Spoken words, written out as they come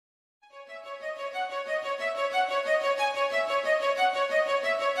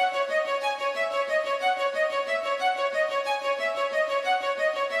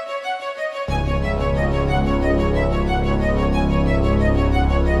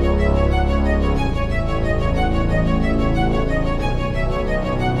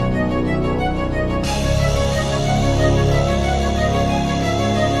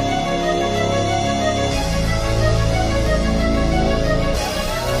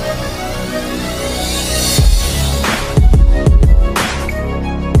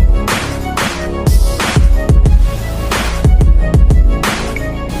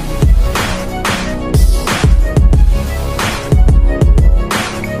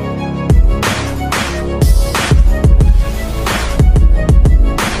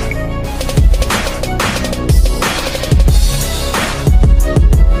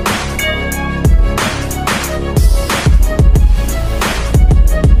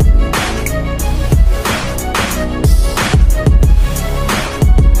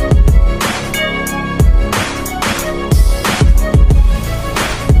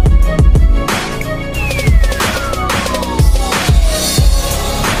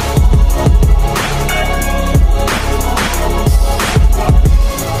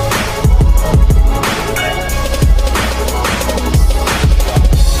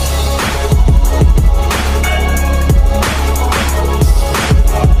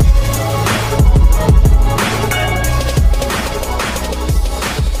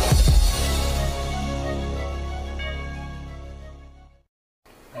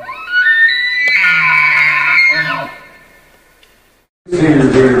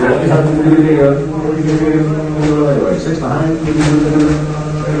Six behind.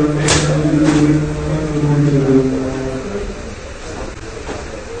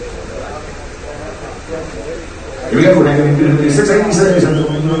 Here we go, we're going to do 686.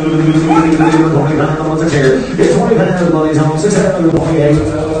 20 pounds on the chair. It's 20 pounds of the money's on 6 7 28.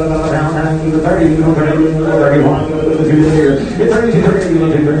 Down 30, 30, 31, 32 here. It's 32, 33,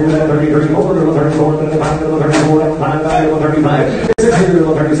 34, 34, 35, 34, 35, 35. It's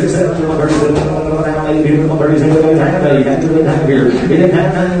 36, 37, 37, down 18, 36, 37 here. It is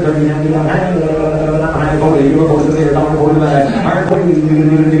 39, 40, you go to there, 40 back. 40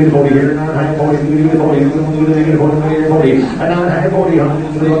 here, 40, 40, 40, and now 40,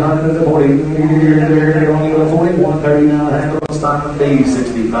 140, 41, 30 now, stop day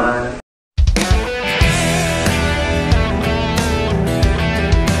 65.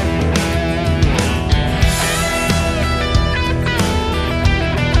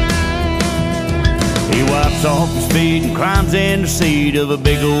 He wipes off his feet and climbs in the seat of a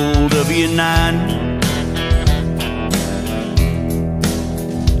big old W9.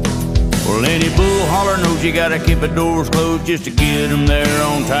 Well, any bull hauler knows you gotta keep the doors closed just to get them there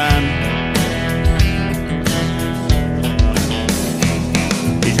on time.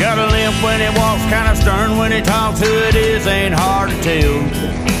 He's got a limp when he walks, kinda stern when he talks. Who it is ain't hard to tell.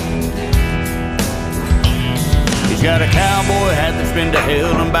 He's got a cowboy hat that's been to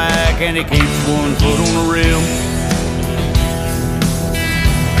hell and back, and he keeps one foot on the rail.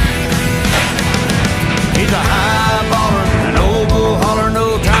 He's a high baller, an old bull hauler,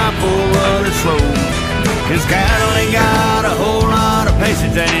 no time for running slow. His cattle ain't got a whole lot of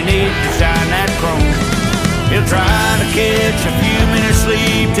patience, and he needs to shine that chrome. He'll try to catch a few minutes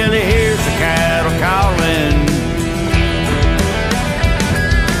sleep till he hears the cattle calling.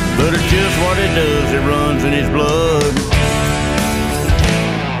 But it's just what it does, it runs in his blood.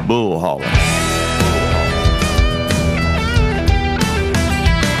 Bull hauler.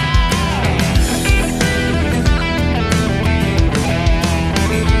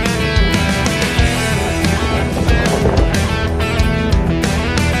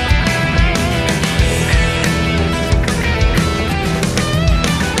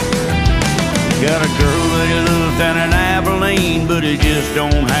 Got a girl that he loves down in Abilene, but he just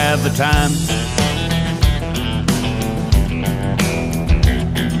don't have the time.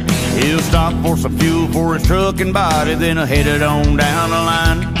 He'll stop for some fuel for his truck and body, then he'll head it on down the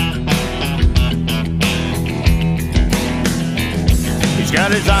line. He's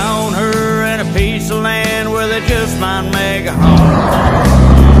got his eye on her and a piece of land where they just might make a home.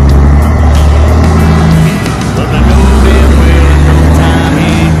 But they know damn well in no time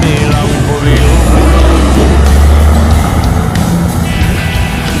he'd be long for the old road.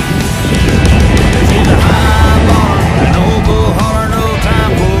 She's a high bar, an old bull hauler, no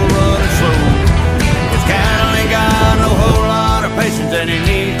time for running slow. His cattle ain't got no whole lot of patience, and he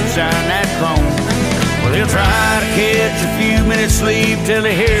needs to shine that chrome. Well, he'll try to catch a few minutes sleep till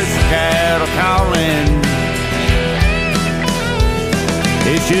he hears the cattle calling.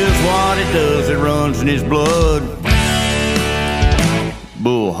 It's just what it does, it runs in his blood.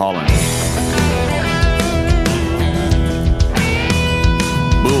 Bull hauling.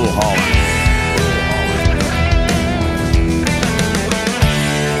 Bull hauling.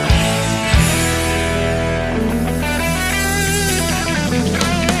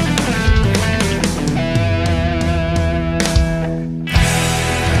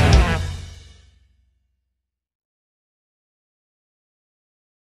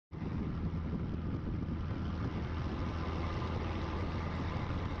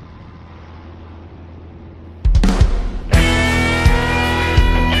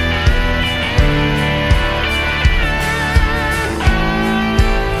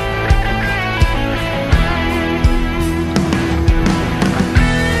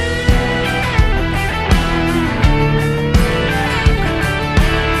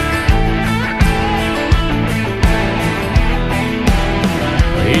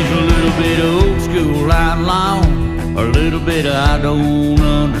 I don't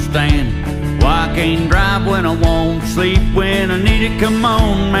understand why I can't drive when I want, sleep when I need it. Come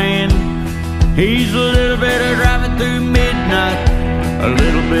on, man. He's a little bit of driving through midnight, a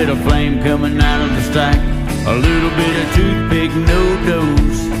little bit of flame coming out of the stack, a little bit of toothpick, no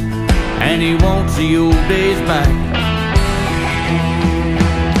dose, and he wants the old days back.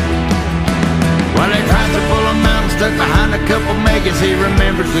 While he tries to pull a mountain stuck behind a couple megas, he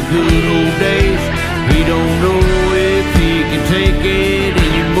remembers the good old days. He don't know if he can take it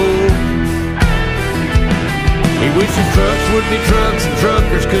anymore. He wishes trucks would be trucks and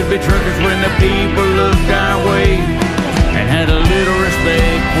truckers could be truckers when the people looked our way. and had a little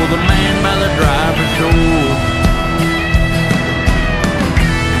respect for the man by the driver's door.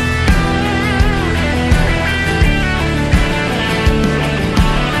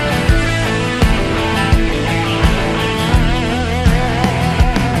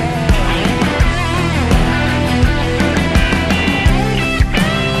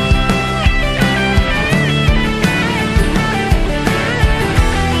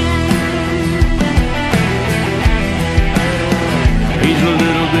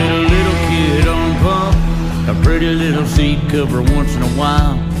 Pretty little seat cover once in a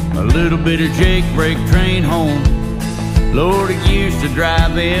while, a little bit of Jake brake train home. Lord, it used to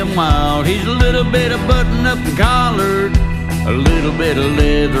drive him wild. He's a little bit of button up and collared, a little bit of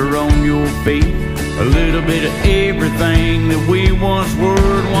leather on your feet, a little bit of everything that we once were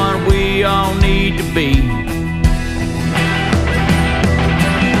and what we all need to be.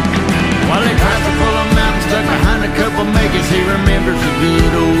 While he tries to pull a mountain stuck behind a couple makers, he remembers the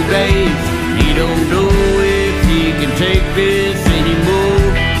good old days. He don't know if he can take this anymore.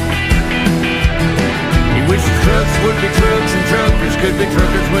 He wishes trucks would be trucks and truckers could be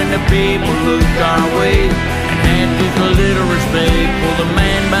truckers when the people looked our way, and had just a little respect for the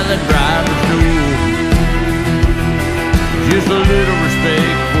man by the driver's door. Just a little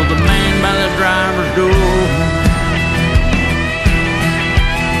respect for the man by the driver's door.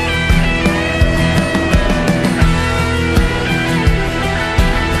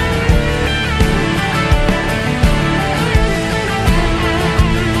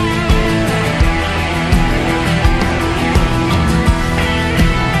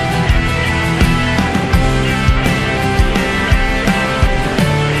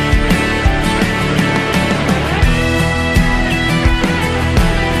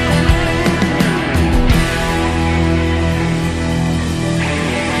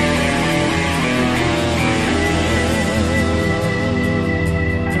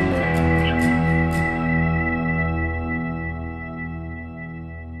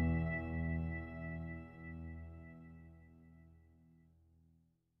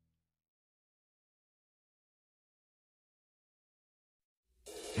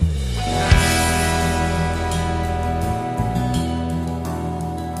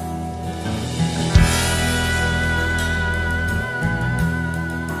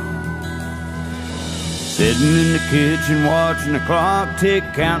 Sitting in the kitchen watching the clock tick,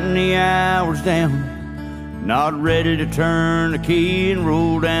 counting the hours down, not ready to turn the key and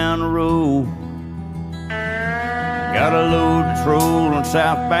roll down the road. Got a load to troll on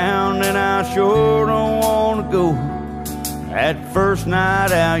southbound and I sure don't want to go. That first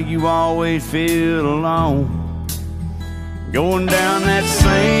night out you always feel alone, going down that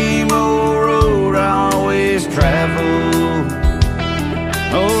same old road I always travel.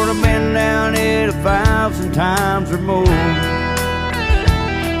 Lord, I've been down it 1,000 times or more.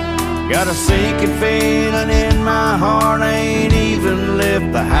 Got a sinking feeling in my heart, I ain't even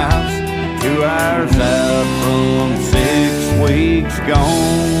left the house. 2 hours out from 6 weeks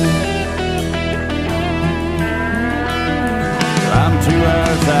gone. I'm 2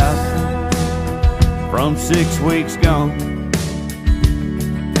 hours out from 6 weeks gone.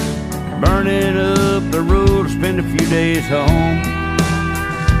 Burning up the road to spend a few days home.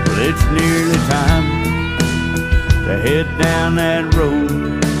 Well, it's nearly time to head down that road.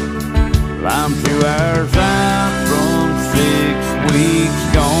 Well, I'm 2 hours out from 6 weeks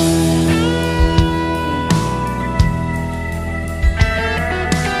gone.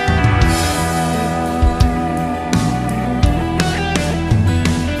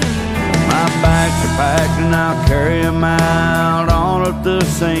 My bags are packed and I'll carry them out all at the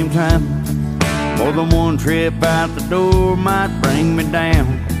same time. More than one trip out the door might bring me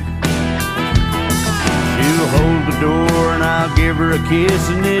down. She'll hold the door and I'll give her a kiss,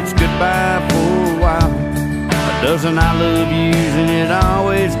 and it's goodbye for a while. A dozen I love yous and it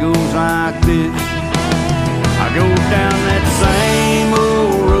always goes like this. I go down that same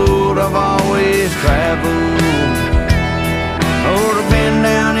old road I've always traveled. Lord, I've been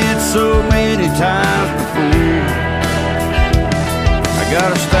down it so many times before. I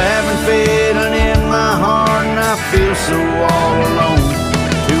got a stabbing feeling in my heart and I feel so all alone.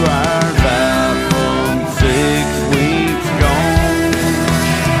 2 hours out from 6 weeks gone.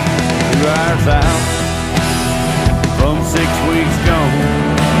 2 hours out from 6 weeks gone.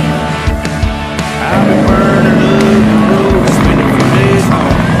 I've been burning up the road, spending a few days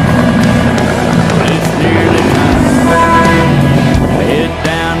home. But it's nearly time to head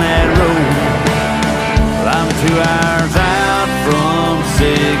down that road. Well, I'm 2 hours out from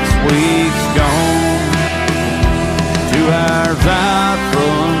 6 weeks gone. 2 hours out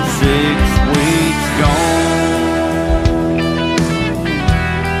from 6 weeks gone.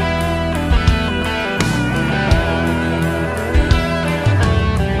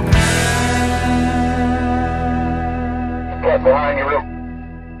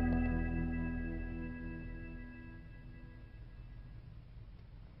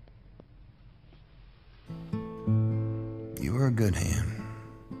 were a good hand.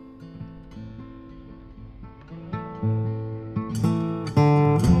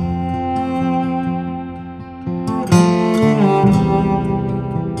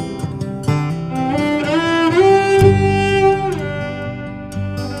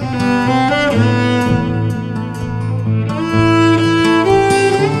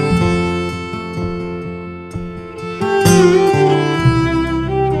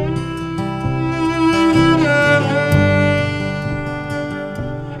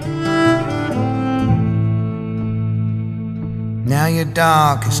 Now your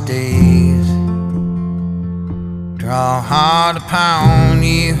darkest days draw hard upon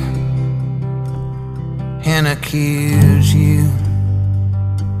you and accuse you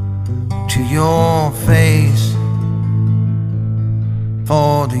to your face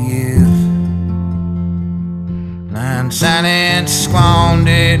for the youth and silence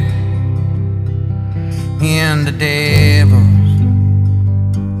squandered in the devil's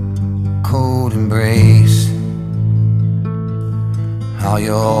cold embrace. All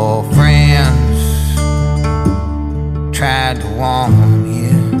your friends tried to warn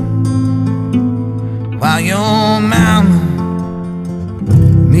you, while your mama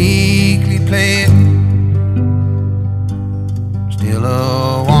meekly played, still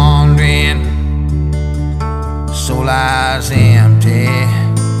a wandering soul lies empty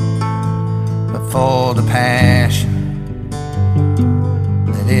before the passion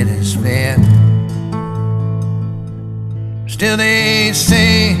that it has fed. Still they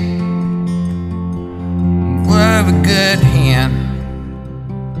say you were a good hand,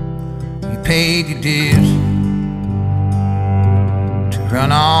 you paid your dues to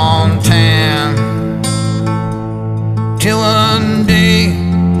run on time, till one day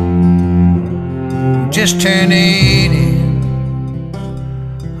you just turned 80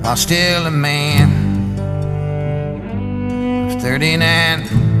 while still a man of 39.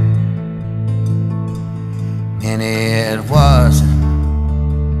 And it wasn't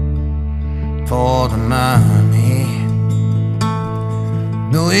for the money,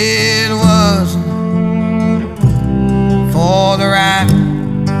 no, it wasn't for the right.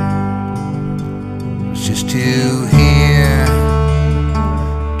 It's just to hear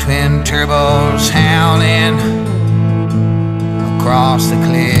twin turbos howling across the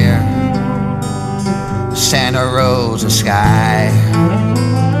clear Santa Rosa sky,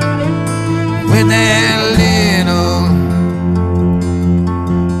 with that little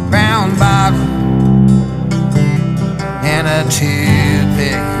brown bottle and a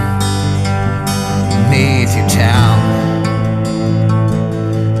toothpick beneath your town,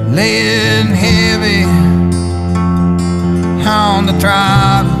 laying heavy on the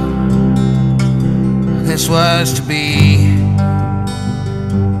throttle. This was to be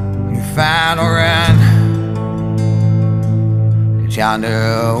your final run, 'cause yonder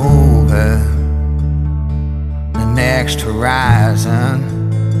over next horizon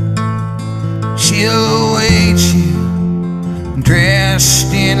she'll await you,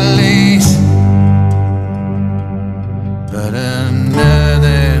 dressed in lace, but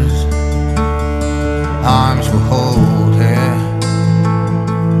another's arms will hold her.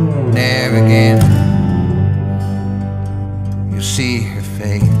 Never again you'll see her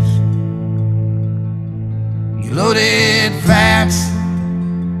face. You loaded fats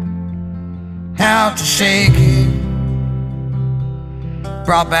out to shake it,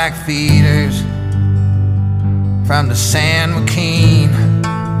 brought back feeders from the San Joaquin,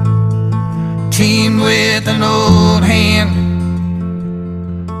 teamed with an old hand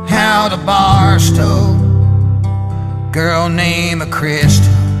out a bar stove, girl named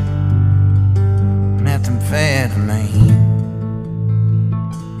Crystal, methamphetamine.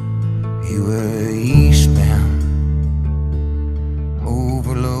 You were eastbound,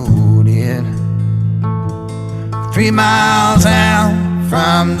 overloaded, 3 miles out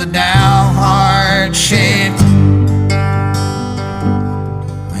from the Dalhart shed,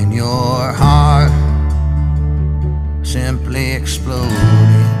 when your heart simply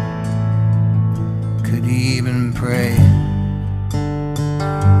exploded. Could even pray,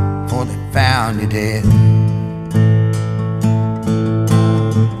 for they found you dead.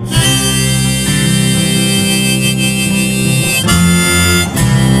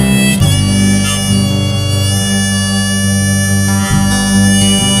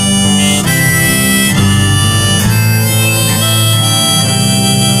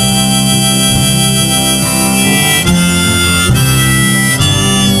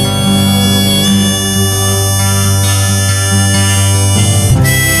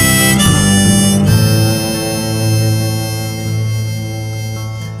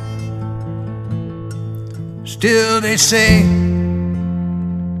 Still they say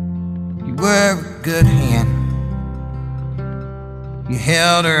you were a good hand. You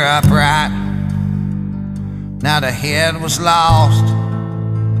held her upright. Now the head was lost.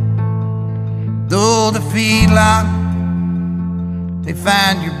 Though the feedlot, they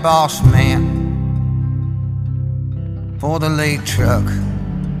find your boss man for the late truck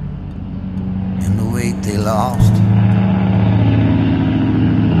and the weight they lost.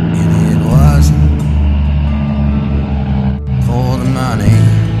 And it wasn't for the money,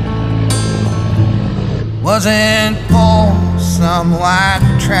 wasn't for some white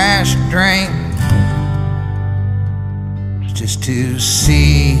trash drain. It's just to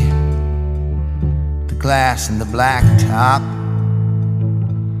see the glass in the black top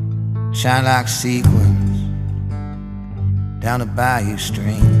shine like sequins down a bayou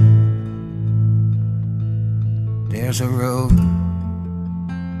stream. There's a road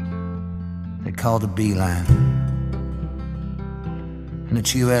they call the Beeline, and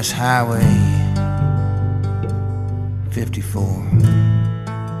it's US Highway 54.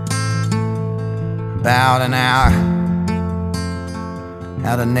 About an hour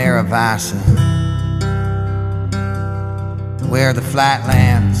out of Narragansett, where the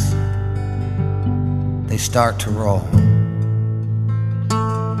flatlands they start to roll.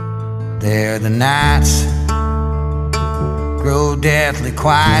 There the nights grow deathly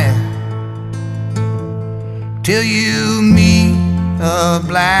quiet till you meet a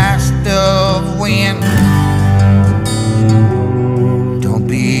blast of wind. Don't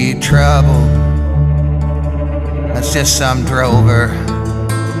be troubled, that's just some drover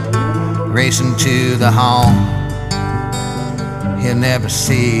racing to the home he'll never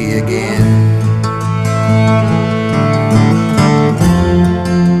see again.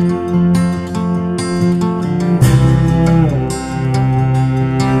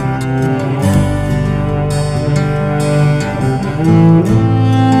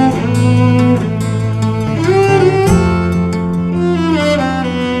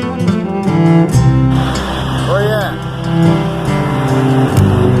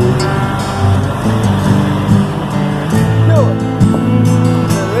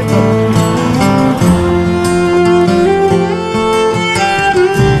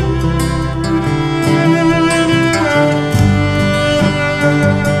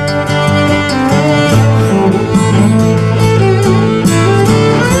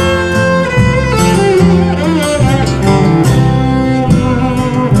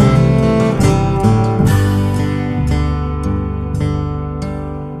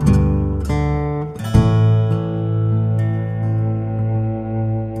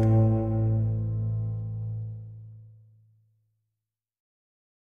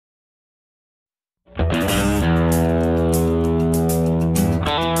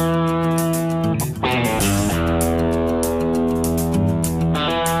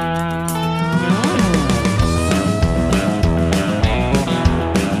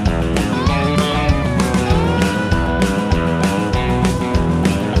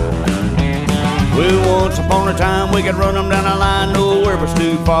 We could run them down the line, nowhere was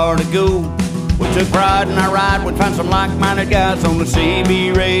too far to go. We took pride in our ride, we'd find some like-minded guys on the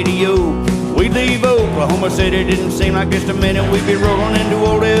CB radio. We'd leave Oklahoma City, didn't seem like just a minute we'd be rolling into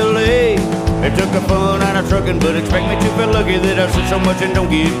old LA. It took the fun out of trucking, but expect me to feel lucky that I sit so much and don't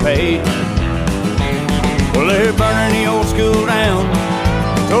get paid. Well, they're burning the old school down,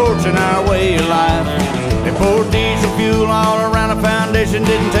 torching our way of life. They poured diesel fuel all around the foundation,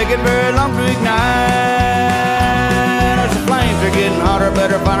 didn't take it very long to ignite. As the flames are getting hotter,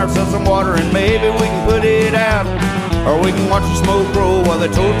 better find ourselves some water and maybe we can put it out. Or we can watch the smoke roll while they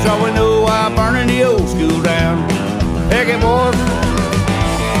torch all we know while burning the old school down. Heck it, boys.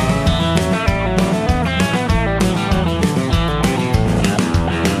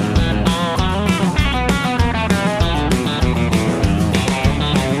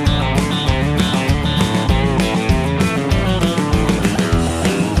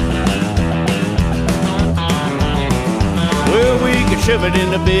 Shove it in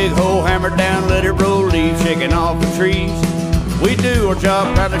the big hole, hammer down, let it roll, leaves shaking off the trees. We do our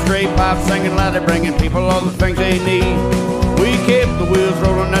job, driving straight pipes, singing loudly, bringing people all the things they need. We kept the wheels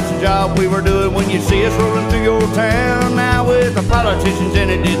rolling, that's the job we were doing when you see us rolling through your town. Now with the politicians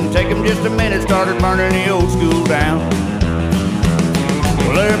in it, didn't take them just a minute, started burning the old school down.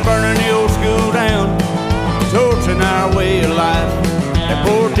 Well, they're burning the old school down, torching our way of life. They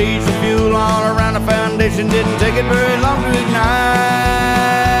poured diesel fuel all around the foundation, didn't take it very long to ignite.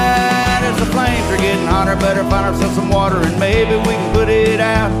 As the flames are getting hotter, better find ourselves some water and maybe we can put it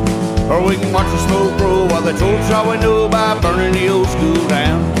out. Or we can watch the smoke roll while they torch all we know by burning the old school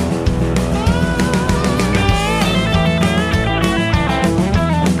down.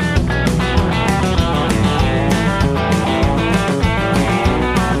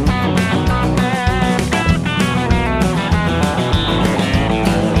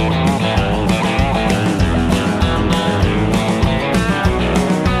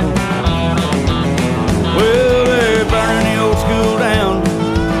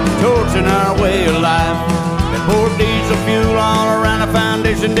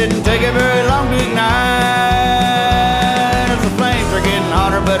 foundation didn't take it very long to ignite. As the flames are getting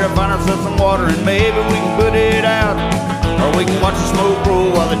hotter, better find ourselves some water and maybe we can put it out. Or we can watch the smoke roll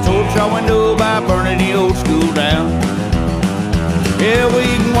while they torch our window by burning the old school down. Yeah, we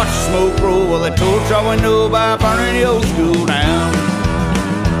can watch the smoke roll while they torch our window by burning the old school down.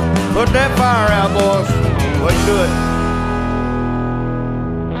 Put that fire out, boys. Let's do it.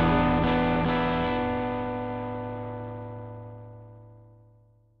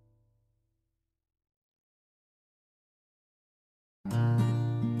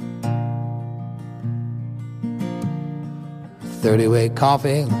 $30-weight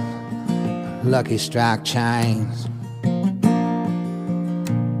coffee, Lucky Strike chains.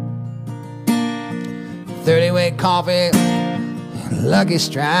 30-weight coffee, Lucky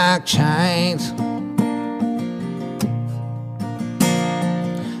Strike chains.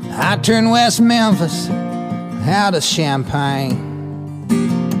 I turned West Memphis out of Champaign.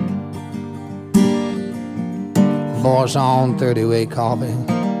 Boys on 30-weight coffee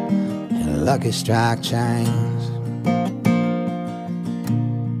and Lucky Strike chains.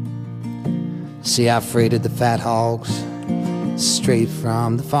 See, I freighted the fat hogs straight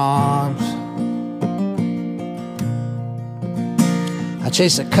from the farms. I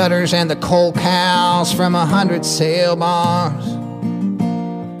chased the cutters and the coal cows from 100 sail bars.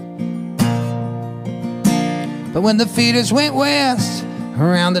 But when the feeders went west,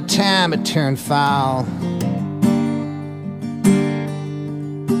 around the time it turned foul,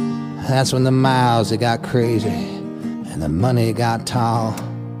 that's when the miles, they got crazy and the money got tall.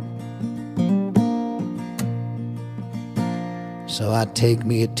 So I take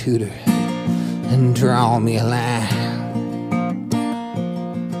me a tutor and draw me a line.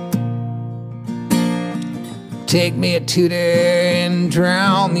 Take me a tutor and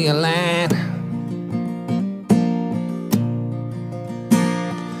draw me a line.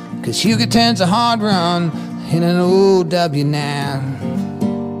 'Cause Hugoton's a hard run in an OW9.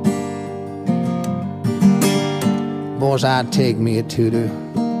 Boys, I take me a tutor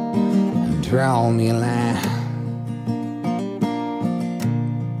and draw me a line.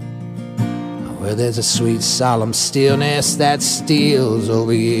 Where there's a sweet solemn stillness that steals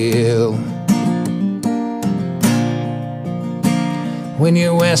over you. When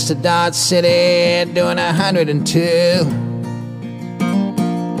you're west of Dodge City doing 102.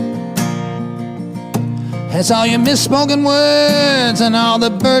 That's all your misspoken words and all the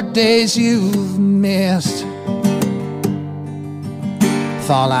birthdays you've missed.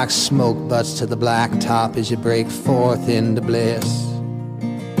 Fall like smoke butts to the blacktop as you break forth into bliss.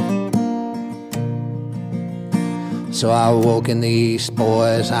 So I woke in the east,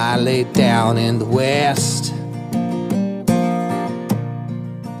 boys, I laid down in the west.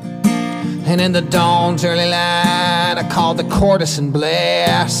 And in the dawn's early light, I called the courtesan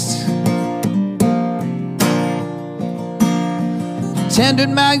blast. Tendered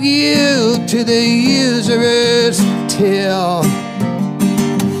my youth to the usurer's till.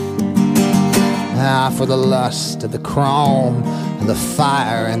 Ah, for the lust of the chrome, and the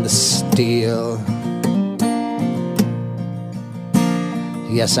fire and the steel.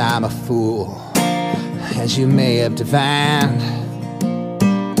 Yes, I'm a fool, as you may have divined.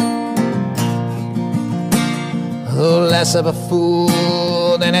 Oh, less of a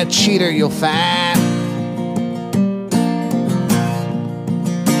fool than a cheater you'll find.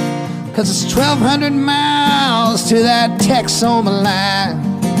 'Cause it's 1,200 miles to that Texoma line.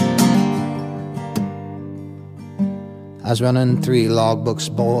 I was running 3 logbooks,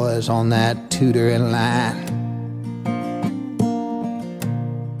 boys, on that tutoring line.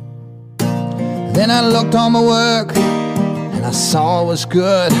 Then I looked on my work and I saw it was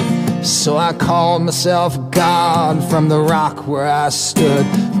good. So I called myself God from the rock where I stood.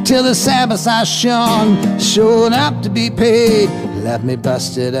 Till the Sabbath I shunned showed up to be paid. Left me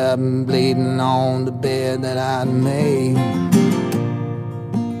busted up and bleeding on the bed that I'd made.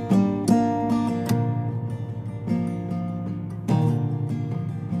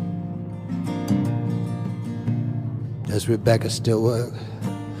 Does Rebecca still work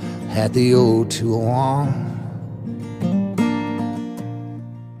at the old 201?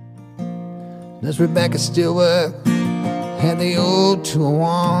 Does Rebecca still work at the old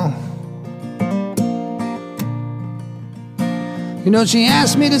 201? You know, she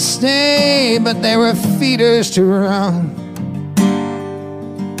asked me to stay, but there were feeders to run.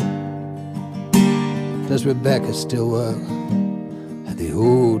 Does Rebecca still work at the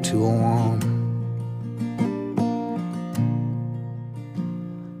old 201?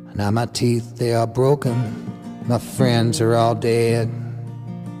 Now my teeth, they are broken, my friends are all dead.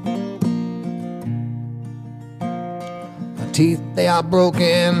 teeth, they are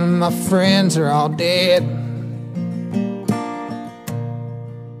broken. My friends are all dead.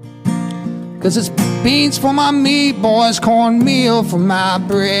 'Cause it's beans for my meat, boys, cornmeal for my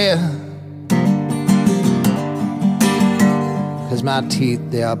bread. 'Cause my teeth,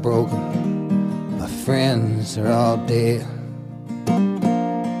 they are broken. My friends are all dead.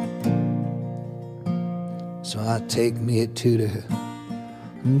 So I take me a tutor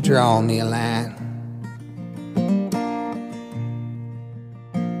and draw me a line.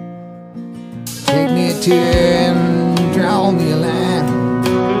 Take me a tutor and draw me a line.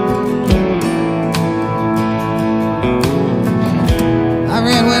 I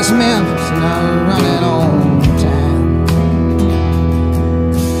ran West Memphis and I'm running on time.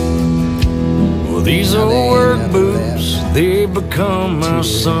 Well, these old work boots, they become my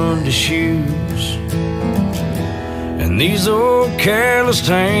Sunday shoes. And these old calloused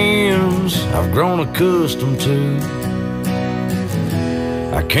hands I've grown accustomed to.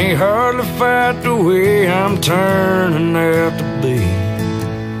 I can't hardly fight the way I'm turning out to be.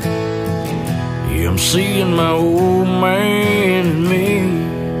 Yeah, I'm seeing my old man in me.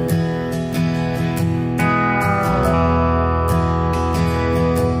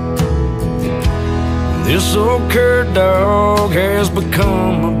 This old cur dog has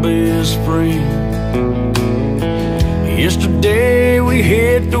become my best friend. Yesterday we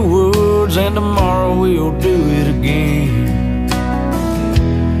hit the woods and tomorrow we'll do it again.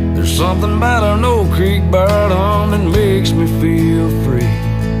 There's something about an old creek bottom that makes me feel free.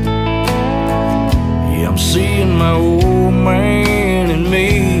 Yeah, I'm seeing my old man in me.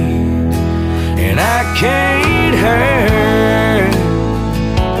 And I can't hide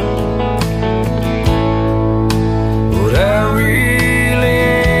what I really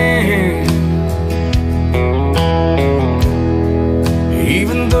am.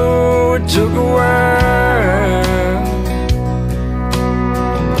 Even though it took a while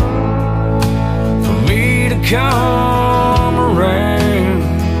for me to come around,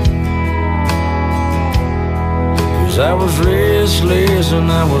 'cause I was restless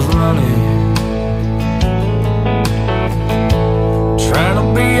and I was running, trying to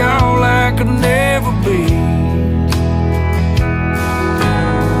be all I could never be.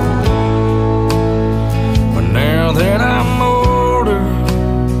 But now that I'm older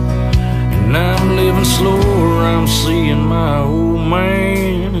and I'm living slower, I'm seeing my old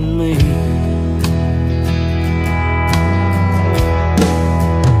man in me.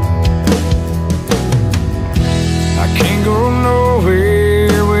 I can't go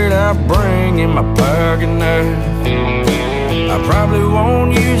nowhere without bringing my pocket knife. I probably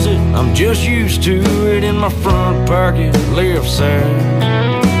won't use it, I'm just used to it in my front pocket, left side.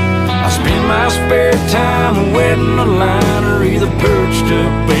 I spend my spare time wetting a line or either perched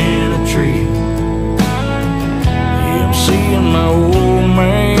up in a tree. Yeah, I'm seeing my old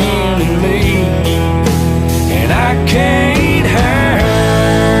man in me. And I can't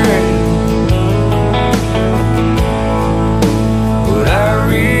hide what I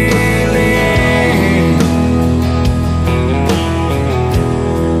really am.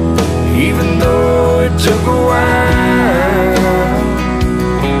 Even though it took a while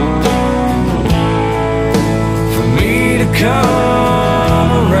for me to come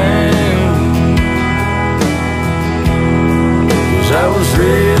around, 'cause I was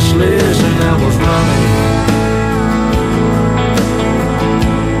restless and I was running,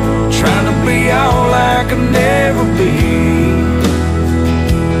 trying to be all I could never be.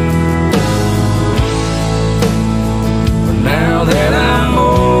 But now that I'm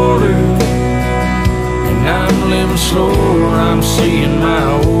older and I'm living slower, I'm seeing my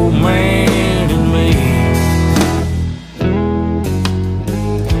old man in me.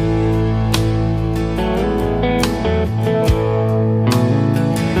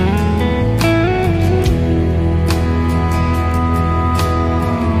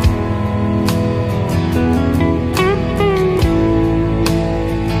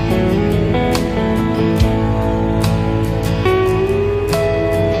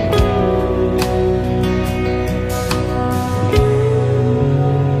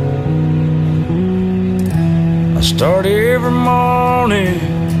 Start every morning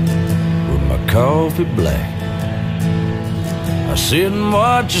with my coffee black. I sit and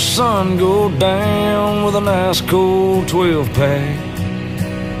watch the sun go down with a nice cold 12-pack.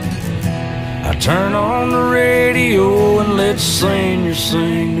 I turn on the radio and let the singer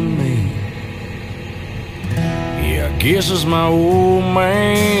sing to me. Yeah, I guess it's my old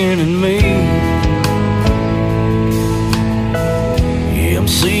man in me. Yeah, I'm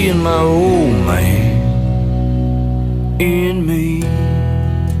seeing my old man in me.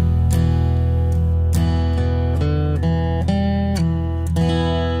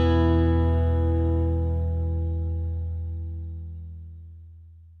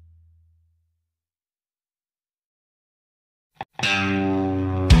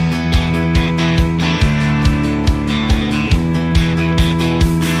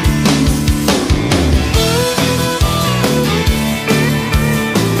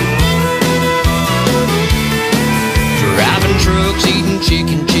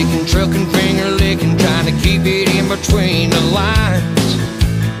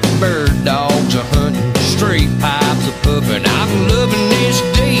 bird dogs a hunting, straight pipes a puffing. I'm loving this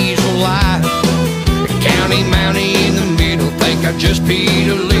diesel life. County Mountie in the middle, think I just peed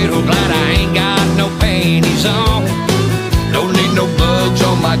a little. Glad I ain't got no panties on. Don't need no bugs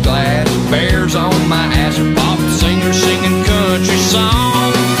on my glass, bears on my ass, or pop singer singing country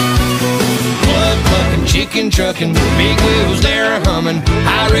songs. Plug plucking, chicken trucking, big wheels they're humming.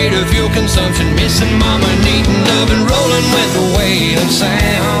 High rate of fuel consumption, missing mama, needing loving, rolling with the wailing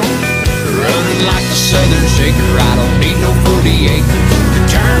sound. Running like a southern shaker, I don't need no 40 acres to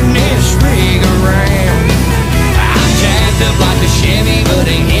turn this rig around. I'm jacked up like a Chevy, but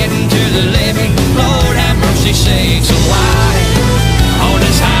ain't heading to the levee. Lord have mercy sakes alive. On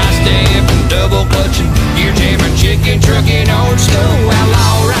this high step and double clutching, gear jamming, chicken trucking, old school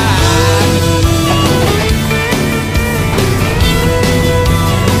outlaw ride.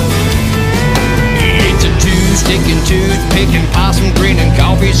 It's a two-sticking, tooth-picking, possum grinning,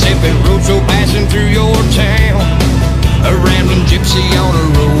 coffee sipping, roadshow passing through your town. A rambling gypsy on a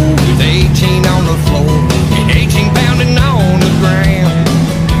road with 18 on the floor and 18 pounding on the ground.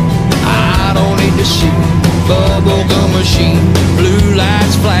 I don't need to see bubblegum machine, blue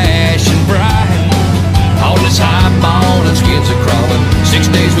lights flashing bright. All this highball and skins are crawling, 6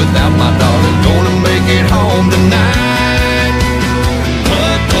 days without my darling, gonna make it home tonight.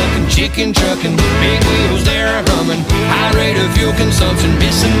 Plug plucking, chicken trucking, big wheels they're humming. High rate of fuel consumption,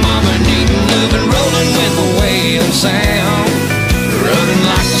 missing mama, needing loving, rolling with a wailing sound. Running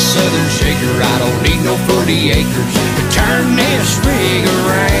like a southern shaker, I don't need no 40 acres to turn this rig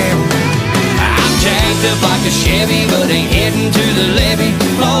around. I'm jacked up like a Chevy, but ain't heading to the levee.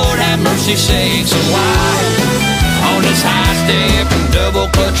 Lord have mercy sakes alive. On this high step and double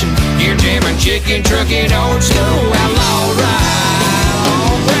clutching, gear jamming, chicken trucking, old school outlaw ride.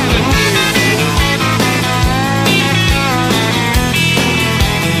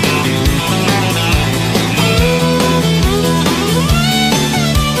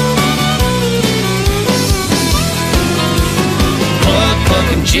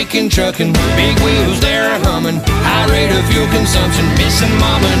 Chicken trucking, big wheels they're humming. High rate of fuel consumption, missing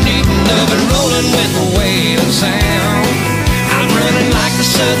mama, needing loving, rolling with a wailing sound. I'm running like a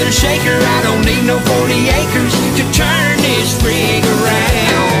southern shaker, I don't need no 40 acres to turn this rig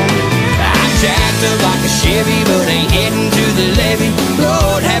around. I'm jacked up like a Chevy, but ain't heading to the levee.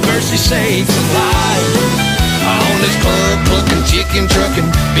 Lord have mercy sakes alive. On this club plucking, chicken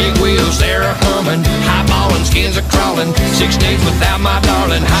trucking, big wheels they're humming. Highballing, skins are crawling, 6 days without my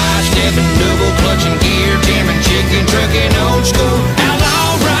darling. High stepping, double clutching, gear jamming, chicken trucking, old school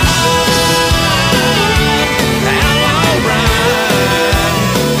outlaw ride. Outlaw ride.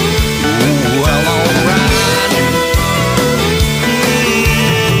 Ooh, outlaw ride.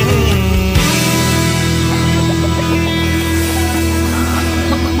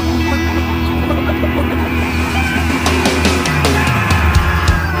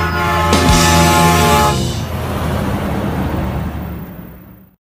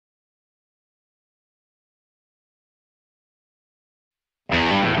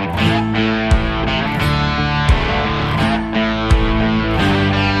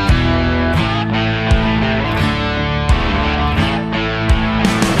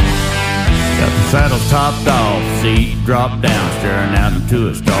 Saddle's topped off, seat dropped down, staring out into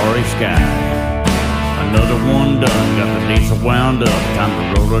a starry sky. Another one done, got the diesel wound up, time to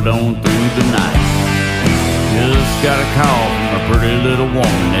roll it on through the night. Just got a call from a pretty little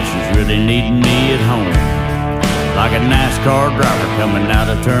woman that she's really needing me at home. Like a NASCAR driver coming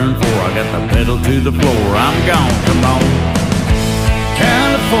out of turn 4, I got the pedal to the floor, I'm gone, come on.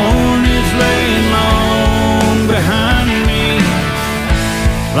 California's laying long behind me,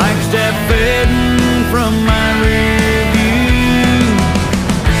 Flagstaff fading from my rear view.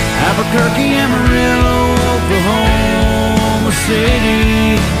 Albuquerque, Amarillo, Oklahoma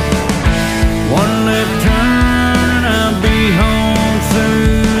City. One left turn and I'll be home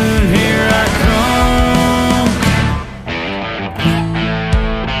soon. Here I come.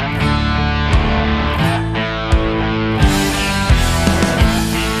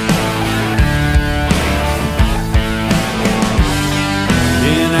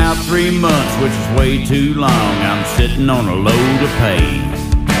 Been out 3 months, which is way too long. I'm sitting on a load of pay.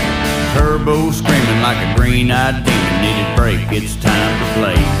 Turbo screaming like a green-eyed demon. Needed break, it's time to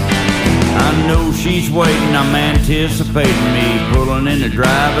play. I know she's waiting, I'm anticipating me pulling in to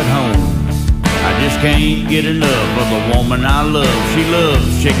drive it home. I just can't get enough of the woman I love. She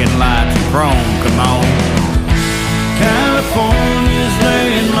loves chicken lights and chrome, come on. California's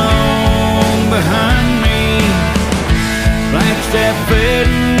laying long behind me, Flagstaff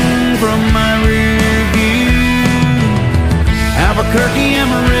fading from my rear view. Albuquerque,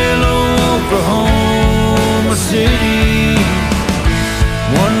 Amarillo, Oklahoma City.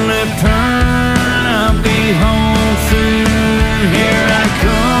 One left turn and I'll be home soon. Here I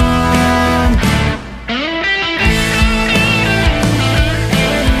come.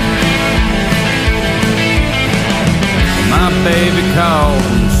 My baby called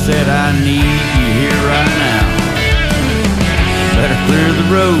and said I need you here right now. Better clear the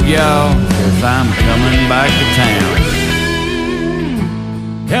road, y'all, 'cause I'm coming back to town.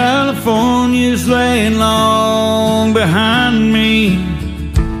 California's laying long behind me,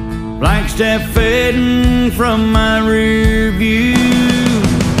 Flagstaff fading from my rear view.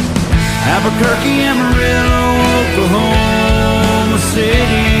 Albuquerque, Amarillo, Oklahoma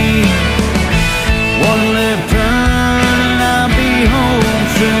City. One left turn and I'll be home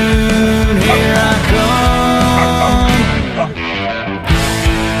soon. Here I come.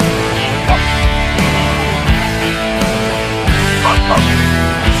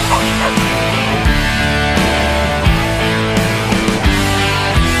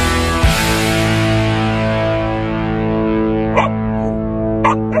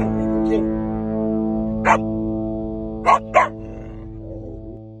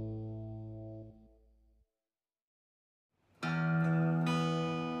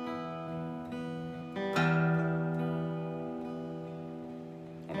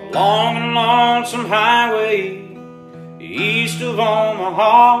 Long and lonesome highway east of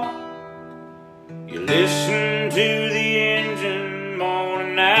Omaha, you listen to the engine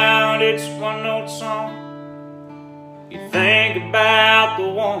moaning out its one-note song. You think about the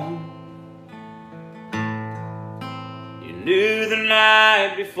one you knew the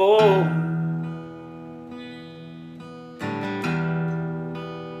night before.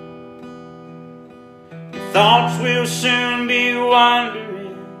 Your thoughts will soon be wandering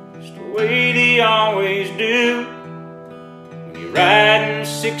the way they always do, when you're riding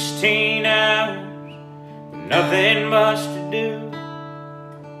 16 hours with nothing much to do.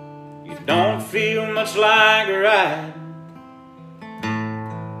 You don't feel much like a ride.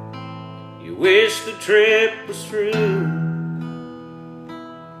 You wish the trip was through.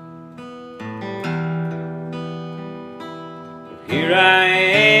 But here I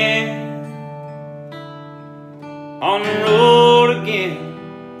am on the road again.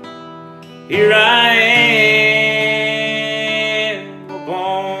 Here I am up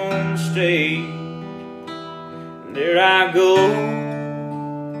on stage, and there I go,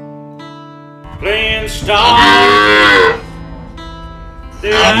 playing stars.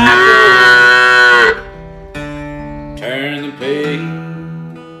 There I go, turn the page.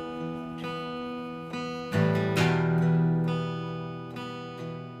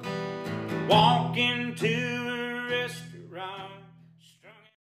 Walk into a restaurant.